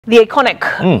The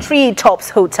iconic Treetops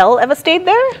Hotel. Ever stayed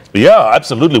there? Yeah,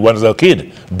 absolutely. When I was a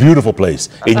kid. Beautiful place.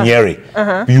 In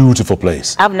Nyeri. Beautiful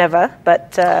place. I've never,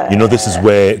 but... you know, this is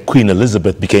where Queen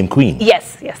Elizabeth became queen.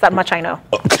 Yes, that much I know.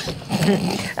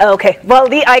 Okay. Well,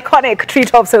 the iconic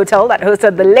Treetops Hotel that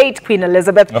hosted the late Queen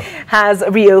Elizabeth has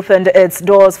reopened its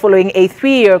doors following a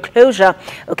 3-year closure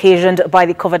occasioned by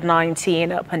the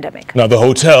COVID-19 pandemic. Now, the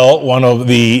hotel, one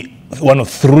of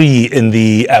three in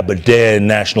the Aberdare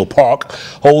National Park,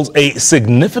 holds a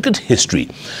significant history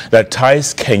that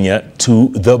ties Kenya to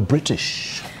the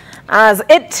British. As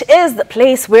it is the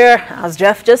place where, as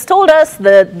Jeff just told us,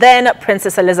 the then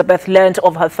Princess Elizabeth learned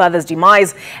of her father's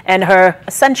demise and her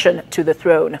ascension to the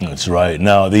throne. That's right.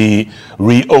 Now, the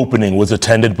reopening was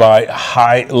attended by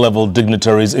high-level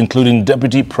dignitaries, including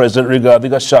Deputy President Rigathi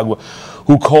Gachagua,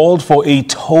 who called for a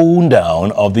tone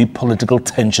down of the political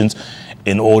tensions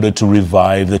in order to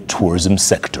revive the tourism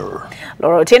sector.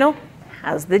 Laura Otieno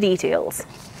has the details.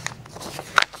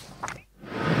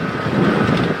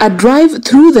 A drive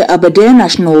through the Aberdare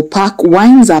National Park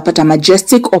winds up at a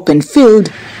majestic open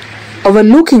field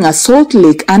overlooking a salt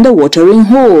lake and a watering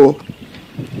hole.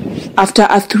 After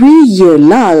a 3-year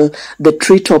lull, the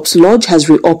Treetops Lodge has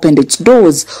reopened its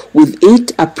doors, with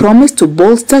it a promise to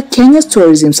bolster Kenya's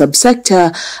tourism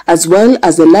subsector as well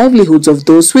as the livelihoods of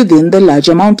those within the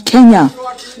larger Mount Kenya.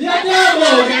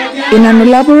 In an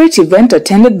elaborate event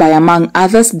attended by, among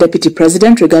others, Deputy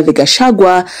President Rigathi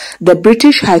Gachagua, the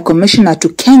British High Commissioner to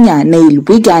Kenya, Neil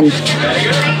Wigan,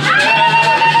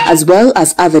 as well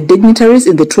as other dignitaries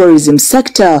in the tourism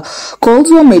sector,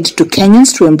 calls were made to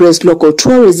Kenyans to embrace local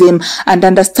tourism and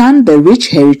understand the rich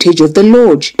heritage of the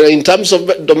lodge. In terms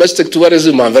of domestic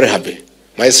tourism, I'm very happy.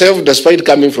 Myself, despite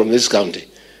coming from this county,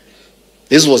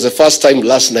 this was the first time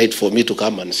last night for me to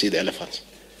come and see the elephants.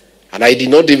 And I did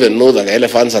not even know that the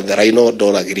elephants and the rhino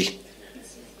don't agree.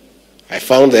 I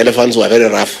found the elephants were very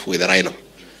rough with the rhino,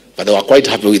 but they were quite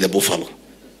happy with the buffalo.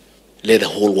 Let the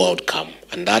whole world come,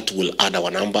 and that will add our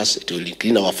numbers. It will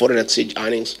increase our foreign exchange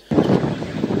earnings.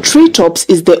 Treetops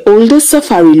is the oldest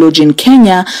safari lodge in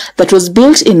Kenya that was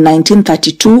built in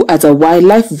 1932 as a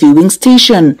wildlife viewing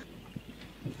station.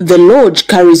 The lodge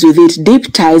carries with it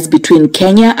deep ties between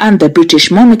Kenya and the British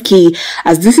monarchy,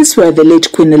 as this is where the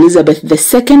late Queen Elizabeth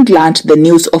II learnt the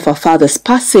news of her father's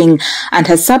passing and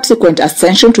her subsequent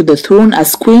ascension to the throne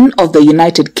as Queen of the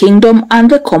United Kingdom and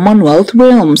the Commonwealth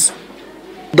realms.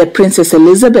 The Princess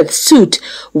Elizabeth suite,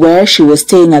 where she was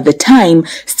staying at the time,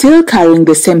 still carrying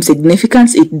the same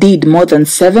significance it did more than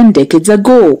 7 decades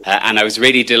ago. And I was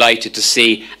really delighted to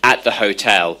see at the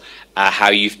hotel how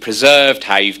you've preserved,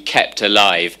 how you've kept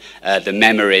alive the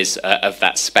memories of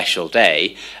that special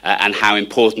day, and how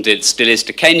important it still is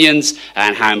to Kenyans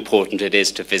and how important it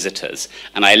is to visitors.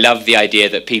 And I love the idea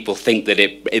that people think that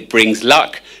it brings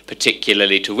luck,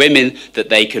 particularly to women, that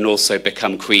they can also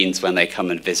become queens when they come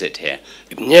and visit here.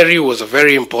 Nyeri was a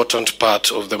very important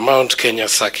part of the Mount Kenya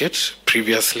circuit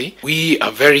previously. We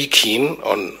are very keen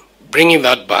on bringing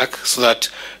that back so that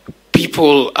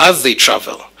people, as they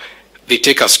travel, they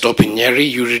take a stop in Nyeri,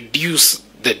 you reduce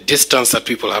the distance that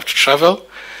people have to travel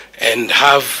and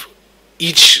have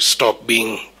each stop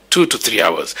being 2 to 3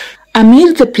 hours.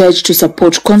 Amid the pledge to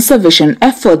support conservation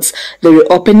efforts, the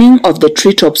reopening of the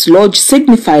Treetops Lodge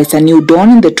signifies a new dawn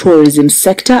in the tourism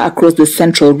sector across the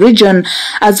central region,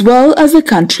 as well as the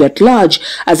country at large,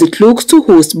 as it looks to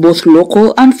host both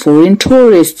local and foreign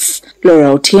tourists.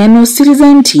 Laura Otieno,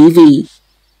 Citizen TV.